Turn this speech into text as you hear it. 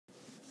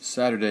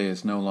Saturday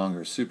is no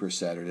longer Super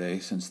Saturday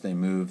since they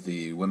moved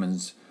the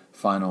women's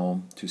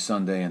final to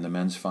Sunday and the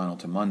men's final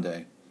to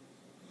Monday.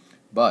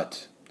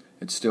 But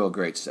it's still a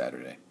great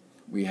Saturday.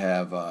 We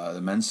have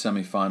the men's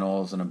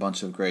semifinals and a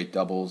bunch of great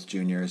doubles,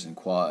 juniors, and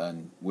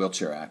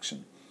wheelchair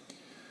action.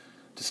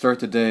 To start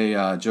the day,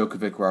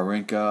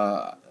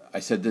 Djokovic-Wawrinka. I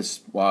said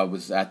this while I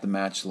was at the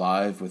match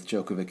live with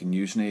Djokovic and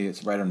Yuzhny.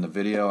 It's right on the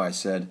video. I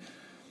said,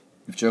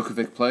 if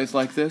Djokovic plays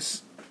like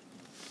this,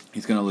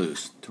 he's going to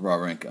lose to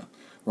Wawrinka.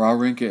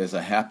 Wawrinka is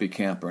a happy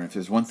camper, and if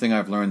there's one thing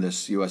I've learned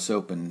this U.S.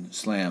 Open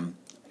Slam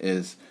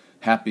is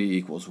happy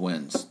equals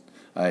wins.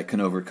 It can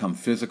overcome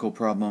physical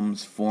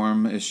problems,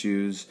 form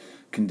issues,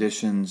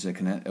 conditions. It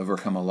can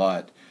overcome a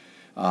lot.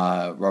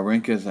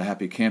 Wawrinka is a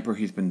happy camper.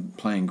 He's been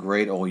playing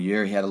great all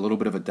year. He had a little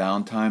bit of a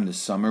downtime this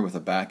summer with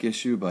a back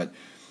issue, but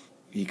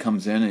he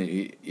comes in.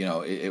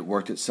 It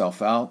worked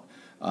itself out.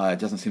 It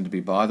doesn't seem to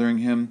be bothering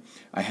him.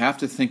 I have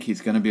to think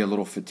he's going to be a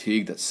little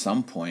fatigued at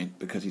some point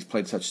because he's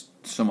played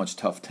so much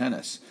tough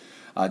tennis.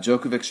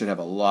 Djokovic should have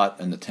a lot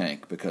in the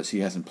tank because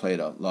he hasn't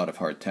played a lot of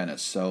hard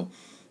tennis. So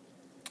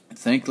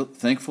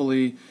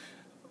thankfully,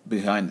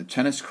 behind the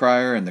tennis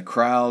crier and the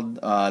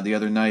crowd the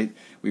other night,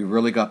 we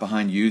really got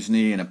behind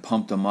Yuzhny and it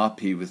pumped him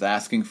up. He was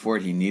asking for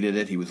it. He needed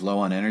it. He was low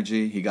on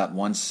energy. He got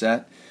one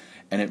set,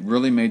 and it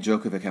really made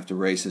Djokovic have to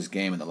raise his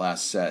game in the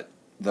last set,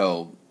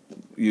 though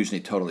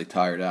Yuzhny totally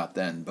tired out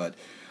then. But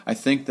I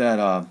think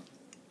that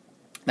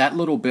that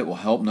little bit will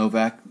help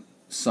Novak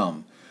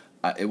some.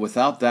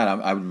 Without that,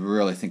 I would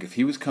really think if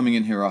he was coming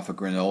in here off of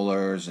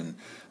granolas and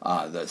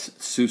the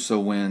Sousa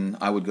win,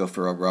 I would go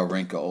for a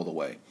Wawrinka all the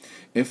way.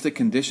 If the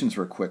conditions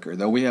were quicker,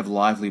 though we have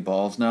lively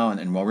balls now,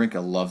 and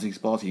Wawrinka loves these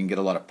balls, he can get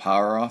a lot of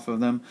power off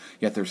of them,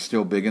 yet they're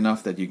still big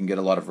enough that you can get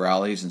a lot of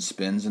rallies and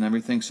spins and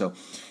everything. So,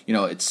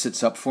 it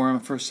sits up for him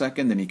for a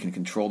second, then he can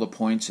control the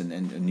points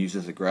and use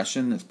his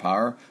aggression, his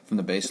power from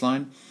the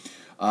baseline.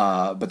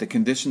 But the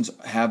conditions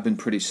have been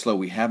pretty slow.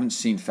 We haven't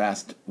seen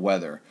fast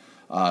weather.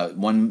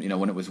 When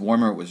it was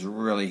warmer, it was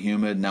really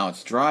humid. Now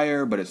it's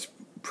drier, but it's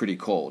pretty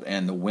cold,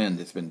 and the wind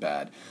has been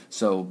bad.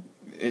 So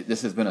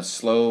this has been a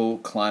slow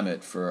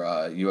climate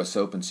for U.S.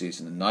 Open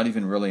season, and not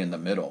even really in the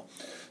middle.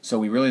 So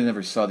we really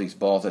never saw these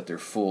balls at their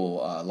full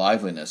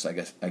liveliness,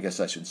 I guess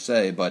I should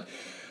say. But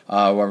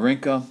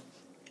Wawrinka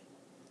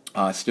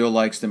still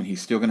likes them.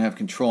 He's still going to have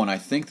control, and I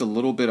think the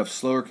little bit of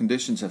slower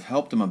conditions have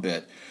helped him a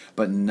bit.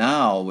 But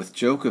now with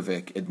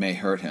Djokovic, it may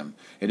hurt him.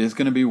 It is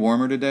going to be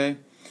warmer today,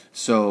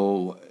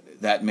 so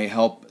that may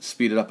help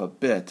speed it up a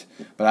bit,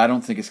 but I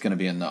don't think it's going to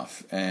be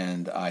enough.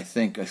 And I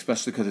think,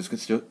 especially because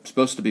it's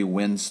supposed to be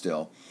wind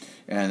still,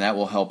 and that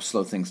will help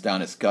slow things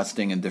down. It's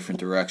gusting in different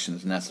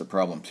directions, and that's the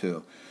problem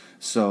too.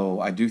 So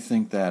I do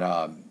think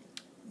that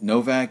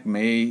Novak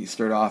may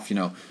start off,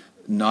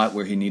 not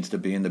where he needs to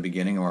be in the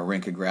beginning, or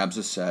Wawrinka grabs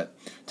a set.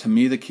 To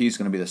me, the key is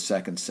going to be the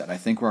second set. I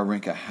think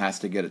Wawrinka has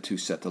to get a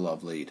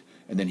 2-set-to-love lead,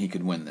 and then he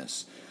could win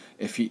this.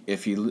 If he,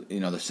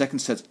 the second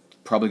set's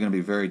probably going to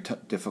be a very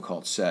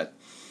difficult set.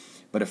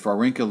 But if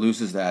Wawrinka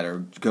loses that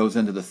or goes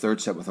into the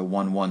third set with a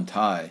 1-1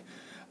 tie,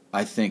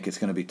 I think it's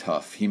going to be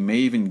tough. He may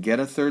even get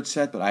a third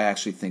set, but I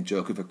actually think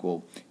Djokovic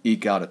will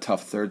eke out a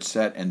tough third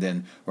set, and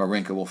then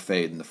Wawrinka will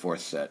fade in the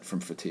fourth set from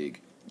fatigue.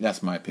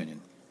 That's my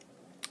opinion.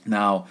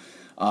 Now,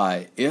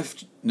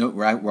 if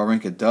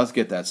Wawrinka does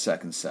get that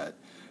second set,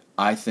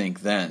 I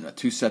think then a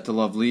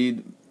 2-set-to-love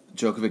lead,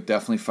 Djokovic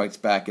definitely fights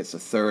back, gets a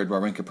third.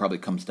 Wawrinka probably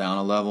comes down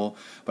a level,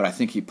 but I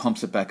think he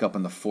pumps it back up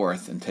in the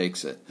fourth and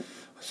takes it.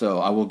 So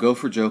I will go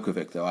for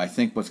Djokovic, though. I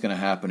think what's going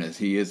to happen is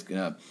he is going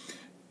to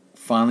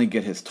finally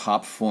get his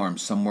top form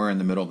somewhere in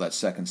the middle of that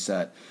second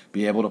set,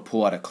 be able to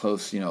pull out a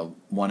close,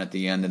 one at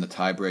the end in the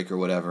tiebreak or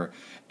whatever,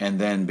 and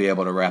then be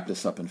able to wrap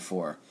this up in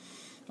 4.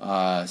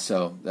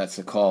 So that's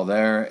the call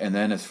there. And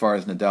then as far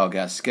as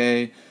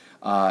Nadal-Gasquet,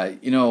 I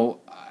see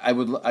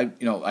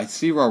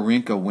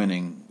Wawrinka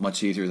winning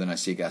much easier than I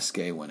see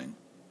Gasquet winning,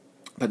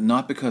 but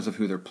not because of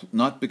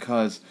not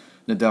because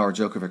Nadal or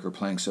Djokovic are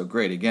playing so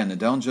great. Again,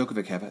 Nadal and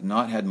Djokovic have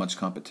not had much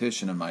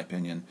competition, in my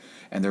opinion,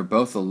 and they're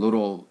both a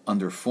little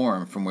under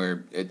form from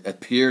where it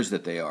appears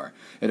that they are.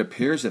 It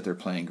appears that they're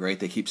playing great.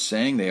 They keep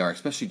saying they are,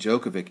 especially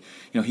Djokovic.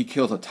 He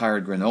kills a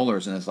tired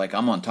granolas and it's like,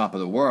 I'm on top of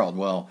the world.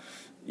 Well,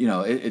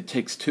 it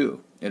takes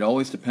two. It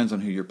always depends on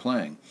who you're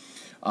playing.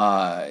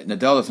 Nadal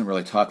doesn't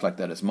really talk like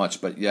that as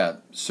much, but yeah,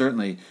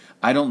 certainly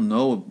I don't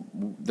know.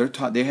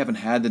 They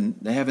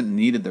haven't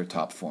needed their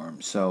top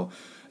form, so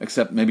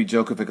except maybe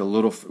Djokovic a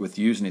little with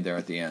Yuzhny there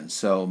at the end.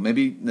 So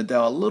maybe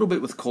Nadal a little bit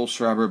with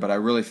Kohlschreiber, but I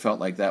really felt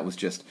like that was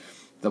just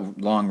the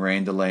long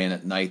rain delay, and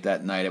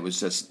that night it was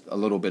just a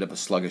little bit of a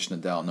sluggish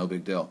Nadal, no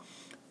big deal.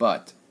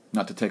 But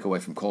not to take away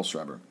from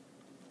Kohlschreiber.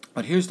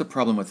 But here's the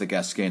problem with the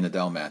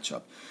Gasquet-Nadal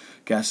matchup.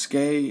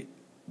 Gasquet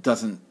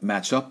doesn't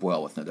match up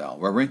well with Nadal.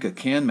 Wawrinka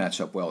can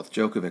match up well with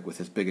Djokovic with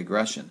his big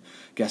aggression.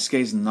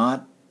 Gasquet's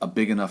not a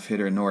big enough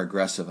hitter nor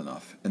aggressive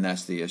enough, and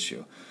that's the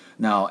issue.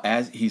 Now,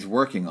 as he's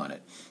working on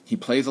it, he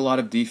plays a lot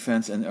of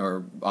defense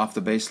or off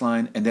the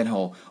baseline, and then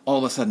he'll all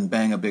of a sudden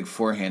bang a big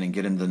forehand and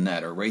get into the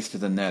net or race to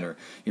the net or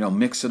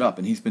mix it up.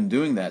 And he's been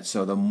doing that.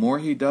 So the more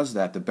he does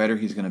that, the better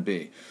he's going to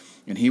be.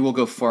 And he will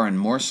go far in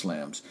more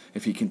slams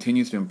if he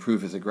continues to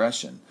improve his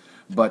aggression.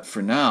 But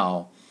for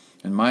now,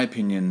 in my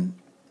opinion,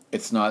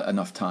 it's not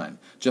enough time.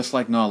 Just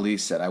like Na Li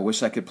said, I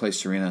wish I could play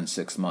Serena in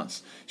 6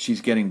 months. She's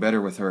getting better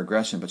with her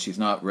aggression, but she's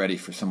not ready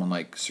for someone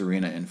like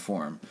Serena in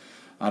form.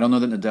 I don't know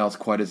that Nadal's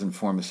quite as in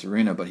form as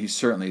Serena, but he's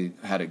certainly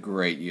had a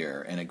great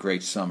year and a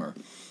great summer.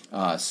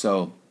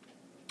 So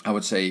I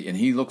would say, and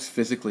he looks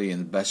physically in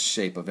the best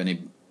shape of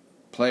any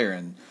player.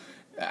 And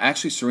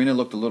actually, Serena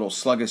looked a little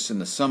sluggish in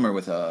the summer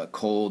with a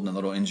cold and a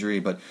little injury,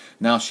 but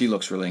now she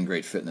looks really in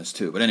great fitness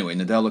too. But anyway,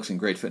 Nadal looks in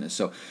great fitness.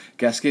 So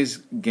Gasquet's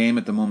game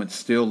at the moment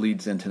still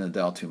leads into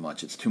Nadal too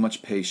much. It's too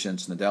much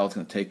patience. Nadal's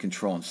going to take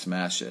control and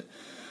smash it.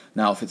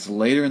 Now, if it's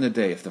later in the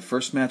day, if the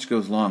first match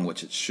goes long,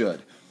 which it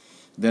should,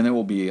 then it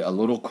will be a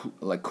little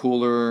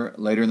cooler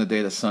later in the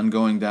day, the sun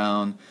going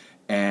down,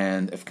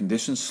 and if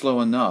conditions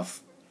slow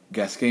enough,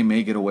 Gasquet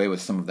may get away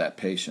with some of that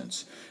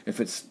patience. If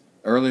it's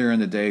earlier in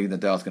the day,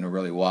 Nadal's going to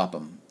really whop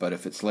him. But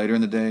if it's later in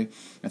the day,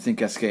 I think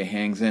Gasquet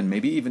hangs in,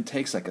 maybe even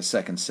takes like a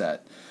second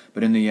set.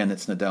 But in the end,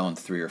 it's Nadal in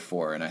 3 or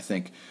 4, and I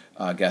think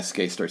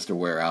Gasquet starts to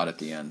wear out at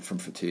the end from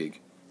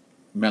fatigue.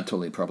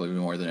 Mentally, probably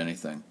more than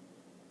anything.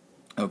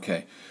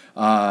 Okay,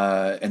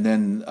 and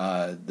then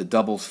the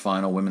doubles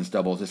final, women's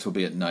doubles, this will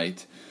be at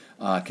night.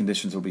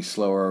 Conditions will be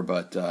slower,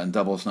 but and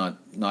doubles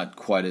not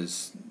quite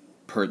as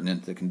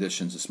pertinent. The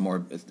conditions,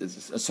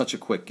 it's such a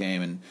quick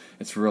game, and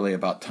it's really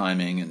about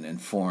timing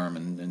and form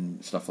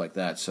and stuff like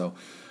that. So,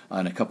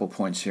 and a couple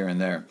points here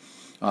and there.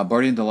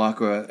 Barty and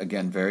Delacroix,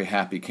 again, very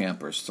happy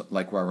campers,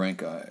 like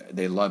Wawrinka.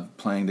 They love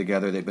playing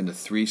together. They've been to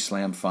 3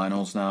 slam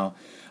finals now.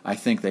 I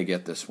think they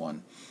get this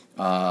one.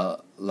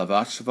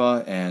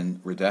 Lavacheva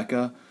and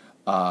Hrdecka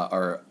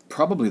are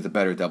probably the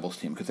better doubles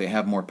team because they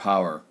have more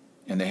power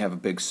and they have a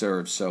big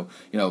serve. So,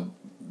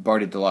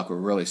 Barty and Delacroix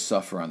really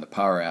suffer on the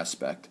power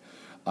aspect.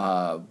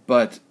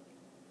 But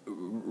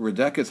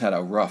Hrdecka's had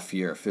a rough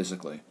year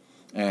physically,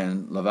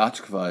 and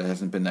Lavacheva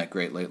hasn't been that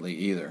great lately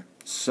either.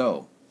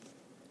 So,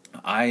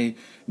 I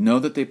know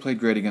that they played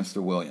great against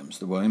the Williams.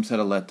 The Williams had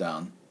a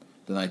letdown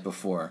the night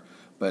before,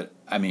 but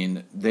I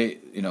mean,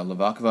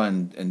 Lavacheva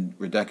and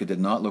Hrdecka did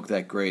not look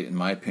that great, in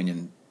my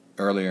opinion,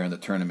 earlier in the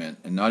tournament,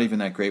 and not even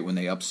that great when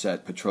they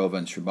upset Petrova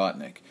and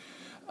Srebotnik.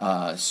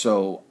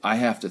 So I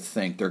have to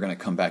think they're going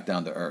to come back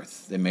down to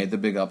earth. They made the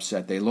big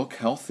upset. They look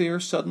healthier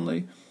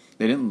suddenly.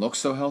 They didn't look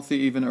so healthy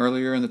even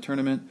earlier in the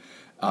tournament.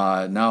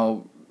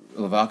 Now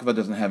Lavacheva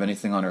doesn't have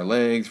anything on her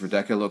legs.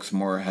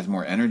 Hrdecka has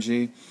more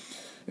energy.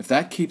 If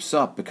that keeps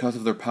up because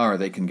of their power,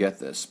 they can get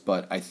this.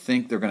 But I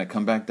think they're going to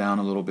come back down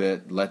a little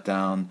bit, let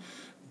down,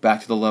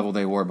 back to the level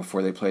they were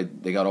before they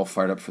played. They got all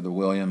fired up for the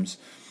Williams.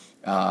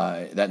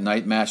 That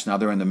night match, now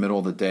they're in the middle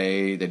of the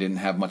day. They didn't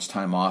have much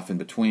time off in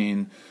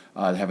between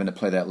having to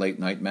play that late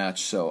night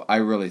match. So I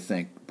really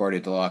think Barty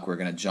and Delacroix are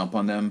going to jump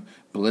on them,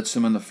 blitz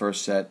them in the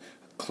first set.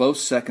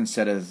 Close second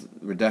set as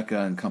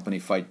Hrdecka and company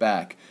fight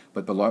back.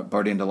 But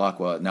Barty and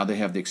Delacroix, now they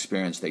have the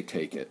experience, they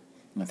take it.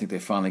 And I think they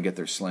finally get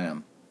their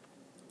slam.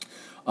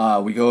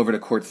 We go over to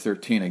court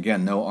 13.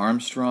 Again, no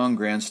Armstrong,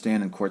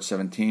 grandstand, and court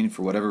 17.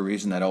 For whatever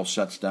reason, that all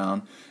shuts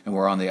down, and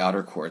we're on the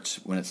outer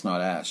courts when it's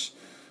not Ash,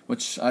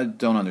 which I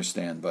don't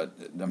understand, but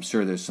I'm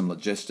sure there's some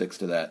logistics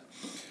to that.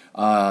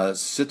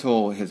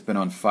 Sithole has been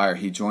on fire.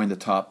 He joined the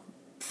top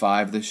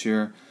 5 this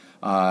year.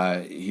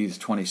 He's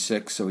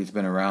 26, so he's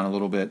been around a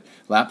little bit.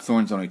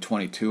 Lapthorne's only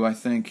 22, I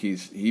think.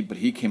 But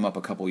he came up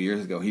a couple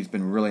years ago. He's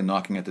been really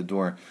knocking at the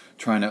door,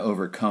 trying to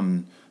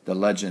overcome the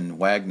legend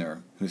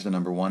Wagner, who's the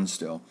number 1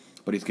 still.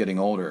 But he's getting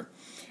older.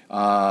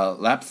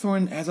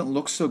 Lapthorne hasn't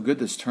looked so good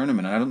this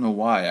tournament. I don't know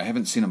why. I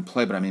haven't seen him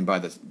play, but I mean by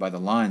the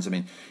lines. I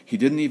mean, he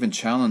didn't even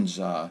challenge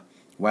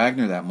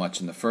Wagner that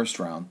much in the first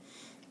round.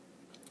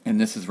 And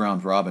this is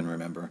round robin,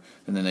 remember?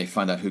 And then they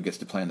find out who gets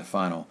to play in the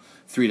final.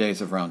 3 days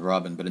of round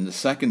robin. But in the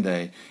second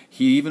day,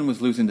 he even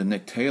was losing to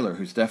Nick Taylor,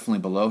 who's definitely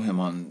below him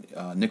on...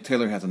 Nick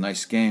Taylor has a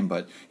nice game,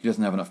 but he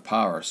doesn't have enough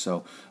power.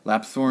 So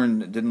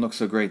Lapthorne didn't look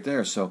so great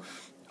there. So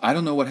I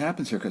don't know what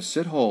happens here, because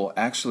Sithole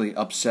actually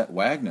upset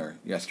Wagner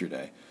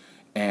yesterday.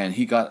 And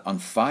he got on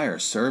fire,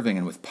 serving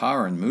and with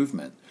power and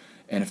movement.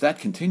 And if that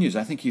continues,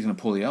 I think he's going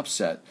to pull the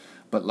upset.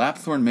 But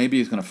Lapthorne maybe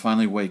is going to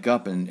finally wake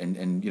up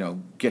and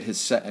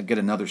get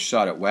another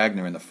shot at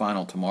Wagner in the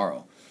final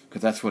tomorrow,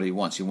 because that's what he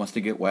wants. He wants to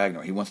get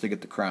Wagner. He wants to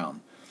get the crown.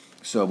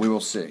 So we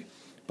will see.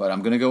 But I'm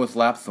going to go with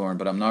Lapthorne,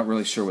 but I'm not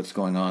really sure what's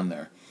going on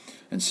there.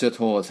 And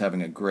Sithole is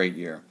having a great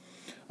year.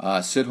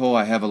 Sithole,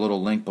 I have a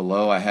little link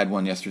below. I had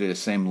one yesterday, the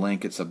same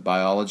link. It's a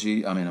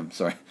biography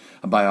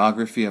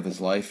of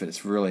his life.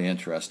 It's really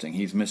interesting.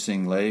 He's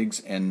missing legs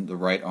and the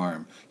right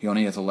arm. He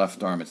only has a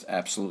left arm. It's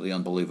absolutely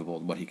unbelievable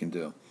what he can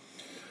do.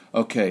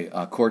 Okay,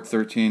 court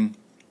 13.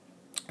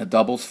 A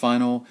doubles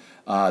final.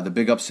 The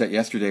big upset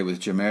yesterday was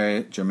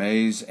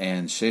Germais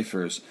and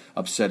Schaefer's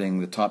upsetting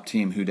the top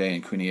team, Houdet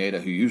and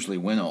Cuneta, who usually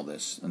win all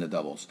this in the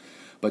doubles.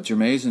 But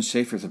Germais and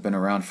Schaefer's have been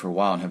around for a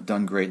while and have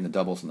done great in the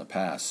doubles in the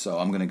past, so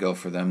I'm going to go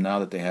for them now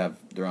that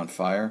they're on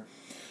fire.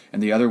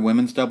 And the other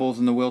women's doubles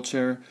in the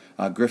wheelchair,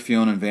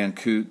 Griffion and Van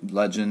Coot,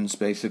 legends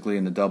basically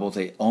in the doubles.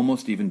 They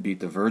almost even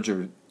beat the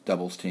Verger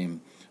doubles team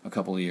a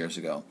couple of years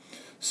ago.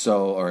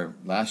 Or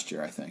last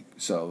year, I think.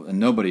 And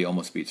nobody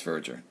almost beats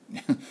Verger.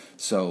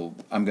 So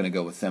I'm going to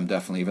go with them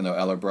definitely, even though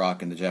Eller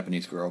Brock and the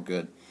Japanese girl are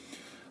good.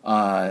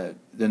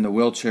 Then the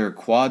wheelchair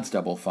quads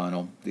double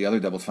final, the other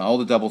doubles final. All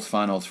the doubles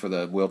finals for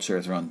the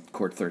wheelchairs are on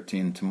court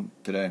 13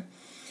 today.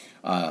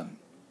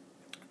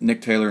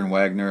 Nick Taylor and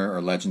Wagner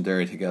are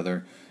legendary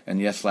together.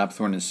 And yes,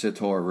 Lapthorne and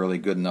Sithole are really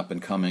good and up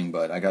and coming,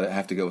 but I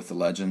have to go with the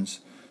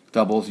legends.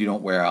 Doubles you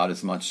don't wear out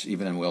as much,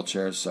 even in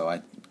wheelchairs, so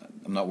I'm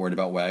not worried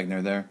about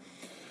Wagner there.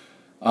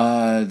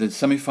 The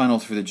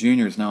semifinals for the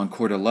juniors now in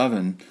court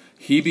 11.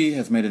 Hebe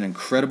has made an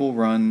incredible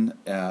run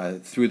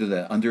through to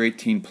the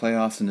under-18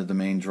 playoffs into the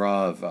main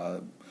draw of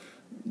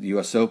the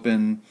U.S.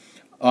 Open.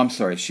 Oh, I'm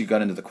sorry, she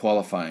got into the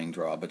qualifying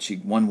draw, but she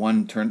won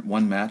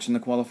one match in the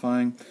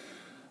qualifying.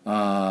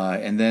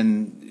 And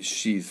then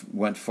she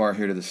went far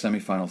here to the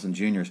semifinals in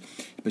juniors.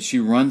 But she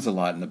runs a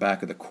lot in the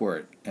back of the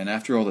court. And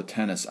after all the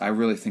tennis, I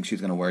really think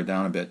she's going to wear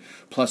down a bit.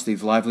 Plus,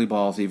 these lively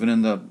balls, even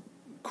in the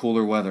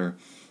cooler weather,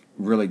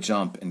 really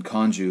jump, and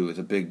Konju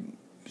is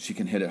she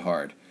can hit it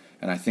hard,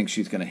 and I think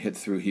she's going to hit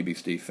through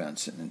Hebe's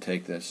defense and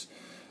take this.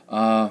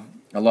 A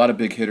lot of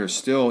big hitters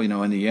still,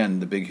 in the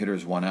end, the big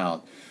hitters won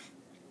out.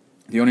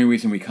 The only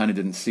reason we kind of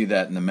didn't see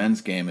that in the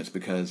men's game is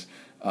because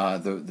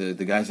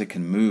the guys that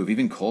can move,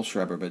 even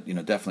Kohlschreiber, but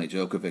definitely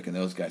Djokovic and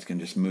those guys can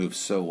just move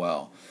so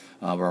well.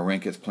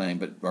 Wawrinka's playing,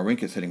 but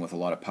Wawrinka's hitting with a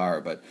lot of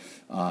power. But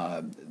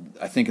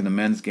I think in the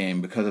men's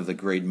game, because of the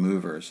great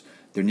movers,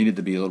 there needed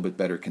to be a little bit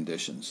better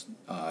conditions,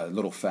 a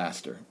little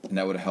faster, and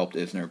that would have helped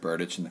Isner,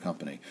 Berdych, and the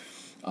company.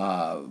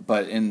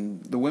 But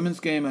in the women's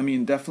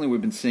game, definitely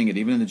we've been seeing it,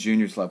 even in the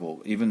juniors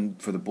level, even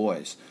for the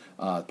boys.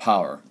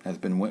 Power has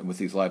been, with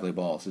these lively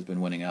balls, has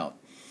been winning out.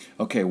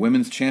 Okay,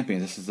 women's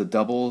champion. This is the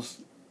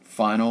doubles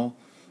final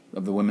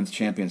of the women's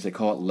champions. They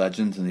call it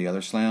legends in the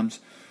other slams.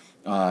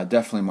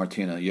 Definitely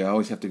Martina. You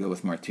always have to go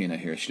with Martina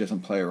here. She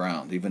doesn't play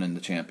around, even in the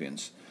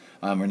champions.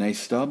 Renee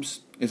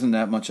Stubbs isn't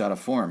that much out of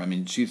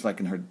form. She's like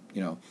in her,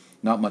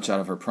 not much out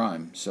of her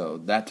prime. So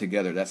that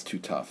together, that's too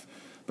tough.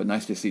 But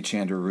nice to see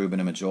Chandra Rubin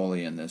and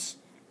Majoli in this.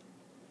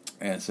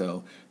 And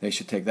so they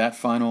should take that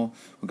final.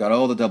 We've got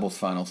all the doubles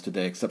finals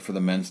today, except for the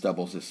men's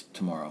doubles is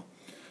tomorrow.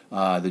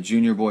 The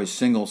junior boys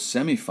singles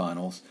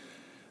semifinals.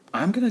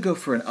 I'm going to go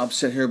for an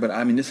upset here, but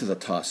this is a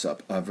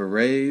toss-up.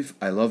 Varev,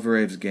 I love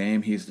Varev's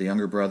game. He's the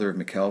younger brother of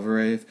Mikhail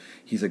Varev.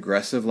 He's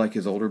aggressive like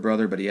his older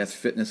brother, but he has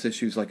fitness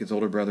issues like his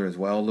older brother as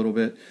well a little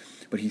bit.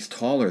 But he's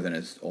taller than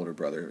his older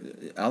brother.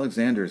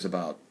 Alexander is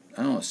about,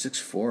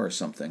 6'4" or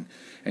something,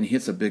 and he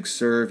hits a big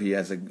serve. He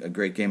has a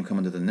great game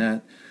coming to the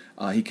net.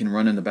 He can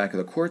run in the back of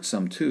the court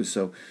some, too,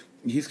 so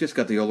he's just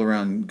got the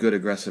all-around good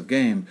aggressive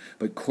game.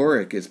 But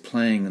Korik is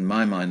playing, in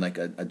my mind, like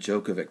a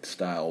Djokovic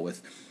style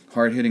with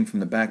hard hitting from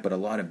the back, but a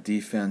lot of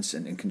defense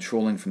and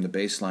controlling from the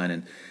baseline.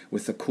 And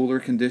with the cooler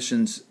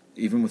conditions,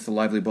 even with the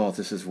lively balls,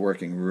 this is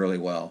working really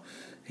well.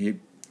 He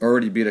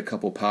already beat a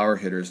couple power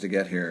hitters to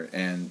get here,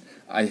 and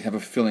I have a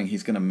feeling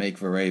he's going to make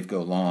Varev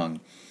go long.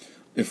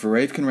 If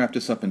Varev can wrap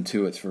this up in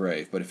 2, it's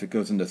Varev, but if it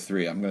goes into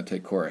 3, I'm going to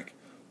take Korik.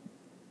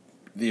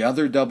 The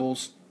other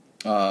doubles,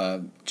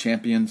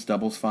 champions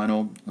doubles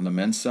final on the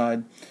men's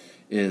side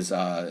is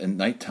in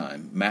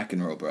nighttime,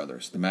 McEnroe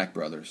brothers, the Mac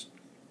brothers.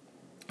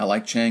 I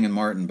like Chang and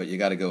Martin, but you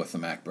got to go with the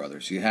Mac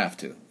brothers. You have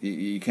to.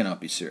 You cannot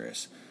be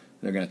serious.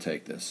 They're going to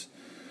take this.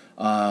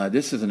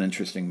 This is an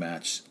interesting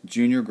match.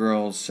 Junior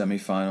girls,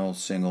 semifinals,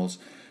 singles.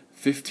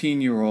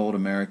 15-year-old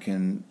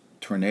American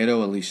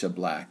Tornado Alicia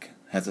Black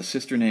has a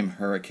sister named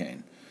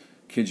Hurricane.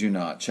 Kid you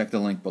not. Check the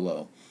link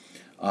below.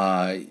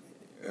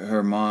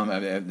 Her mom,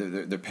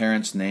 their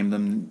parents named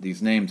them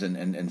these names,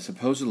 and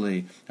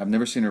supposedly, I've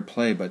never seen her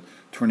play, but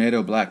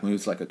Tornado Black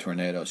moves like a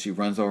tornado. She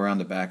runs all around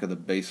the back of the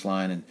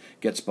baseline and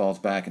gets balls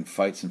back and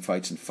fights and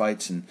fights and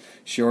fights, and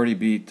she already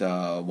beat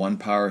one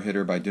power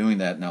hitter by doing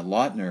that. Now,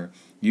 Lautner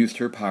used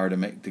her power to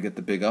get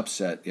the big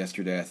upset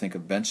yesterday, I think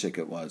of Benchik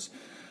it was,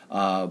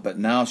 but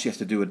now she has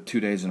to do it 2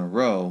 days in a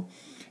row,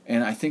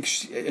 and I think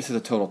this is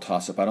a total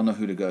toss-up. I don't know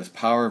who to go. It's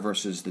power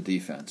versus the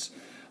defense.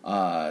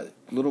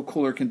 Little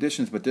cooler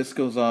conditions, but this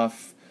goes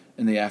off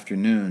in the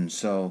afternoon,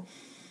 so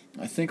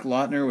I think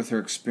Lautner, with her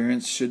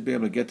experience, should be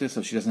able to get this,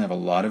 so she doesn't have a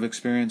lot of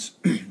experience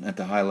at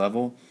the high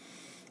level.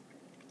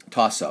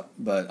 Toss-up,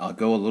 but I'll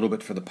go a little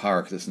bit for the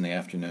power because it's in the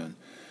afternoon.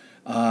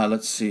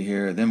 Let's see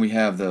here. Then we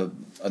have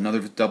another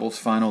doubles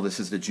final.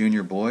 This is the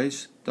junior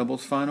boys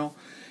doubles final,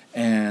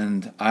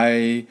 and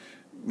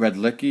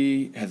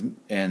Redlicki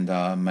and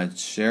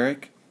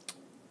Majerek.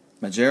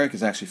 Majerek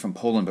is actually from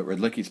Poland, but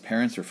Redlicki's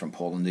parents are from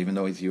Poland, even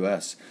though he's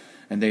U.S.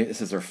 And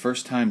this is their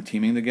first time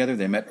teaming together.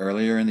 They met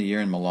earlier in the year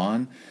in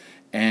Milan,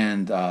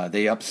 and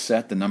they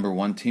upset the number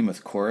 1 team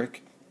with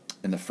Korik.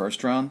 in the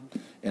first round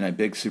in a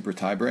big super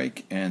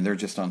tiebreak, and they're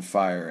just on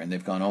fire, and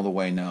they've gone all the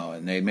way now,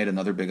 and they made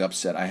another big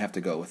upset. I have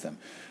to go with them.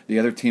 The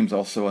other team's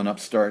also an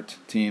upstart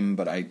team,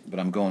 but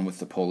I'm going with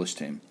the Polish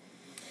team.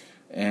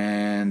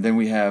 And then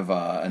we have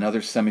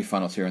another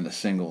semifinals here in the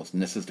singles,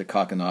 and this is the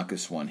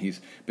Kokkinakis one. He's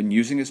been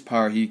using his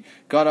power. He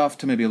got off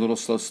to maybe a little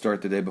slow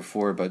start the day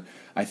before, but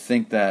I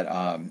think that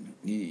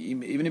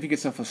even if he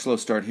gets off a slow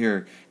start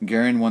here,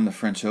 Garin won the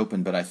French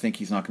Open, but I think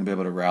he's not going to be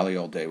able to rally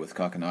all day with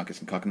Kokkinakis.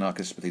 And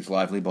Kokkinakis, with these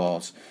lively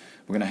balls,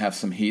 we're going to have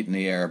some heat in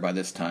the air by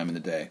this time in the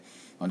day.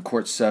 On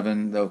court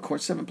 7, though,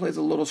 court 7 plays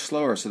a little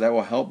slower, so that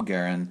will help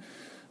Garin,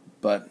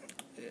 but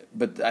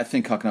I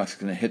think Kokkinakis is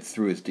going to hit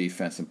through his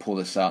defense and pull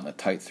this out in a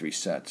tight 3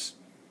 sets.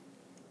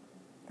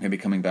 Maybe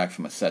coming back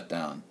from a set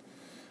down.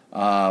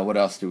 What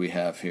else do we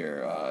have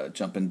here?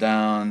 Jumping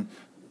down.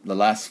 The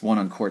last one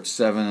on court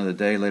 7 of the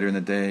day, later in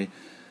the day.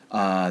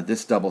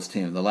 This doubles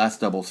team, the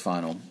last doubles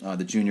final,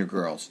 the junior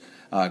girls.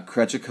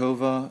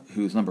 Krejcikova,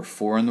 who's number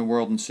 4 in the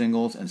world in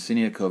singles, and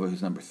Siniakova,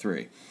 who's number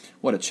 3.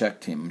 What a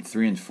Czech team,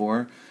 3 and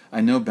 4.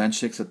 I know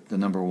Benchik's at the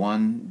number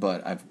 1,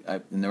 but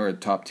and they're a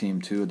top team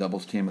too, a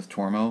doubles team with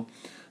Tormo.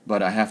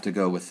 But I have to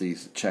go with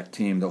these Czech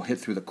team. They'll hit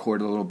through the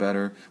court a little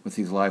better with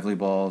these lively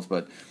balls.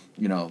 But,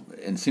 and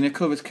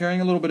Siniakova is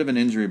carrying a little bit of an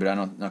injury, but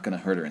I'm not going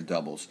to hurt her in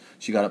doubles.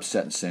 She got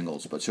upset in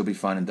singles, but she'll be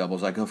fine in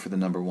doubles. I go for the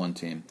number 1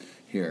 team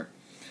here.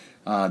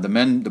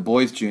 The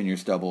boys'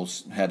 juniors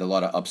doubles had a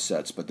lot of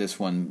upsets, but this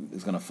one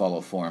is going to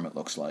follow form, it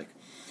looks like.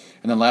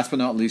 And then last but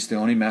not least, the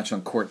only match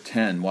on court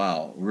 10.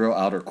 Wow, real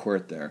outer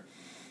court there.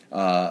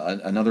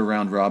 Another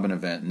round robin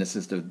event, and this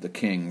is the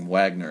king,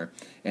 Wagner.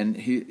 And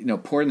he,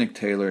 poor Nick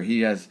Taylor,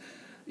 he has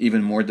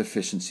even more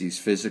deficiencies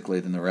physically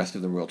than the rest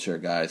of the wheelchair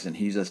guys, and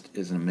he just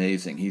is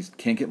amazing. He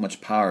can't get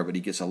much power, but he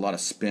gets a lot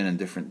of spin and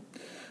different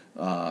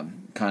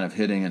kind of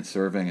hitting and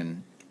serving,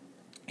 and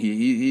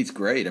he's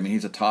great. I mean,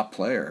 he's a top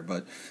player,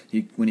 but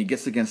when he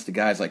gets against the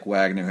guys like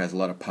Wagner, who has a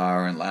lot of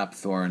power, and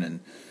Lapthorne,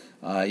 and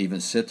even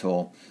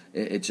Sithole,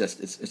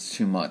 it's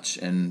too much.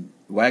 And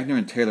Wagner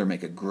and Taylor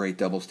make a great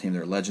doubles team.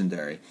 They're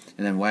legendary.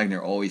 And then Wagner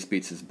always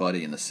beats his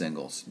buddy in the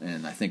singles.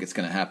 And I think it's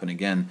going to happen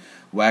again.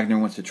 Wagner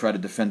wants to try to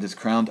defend his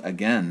crown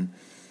again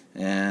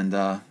and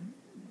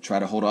try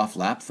to hold off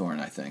Lapthorne,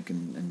 I think,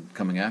 and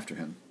coming after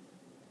him.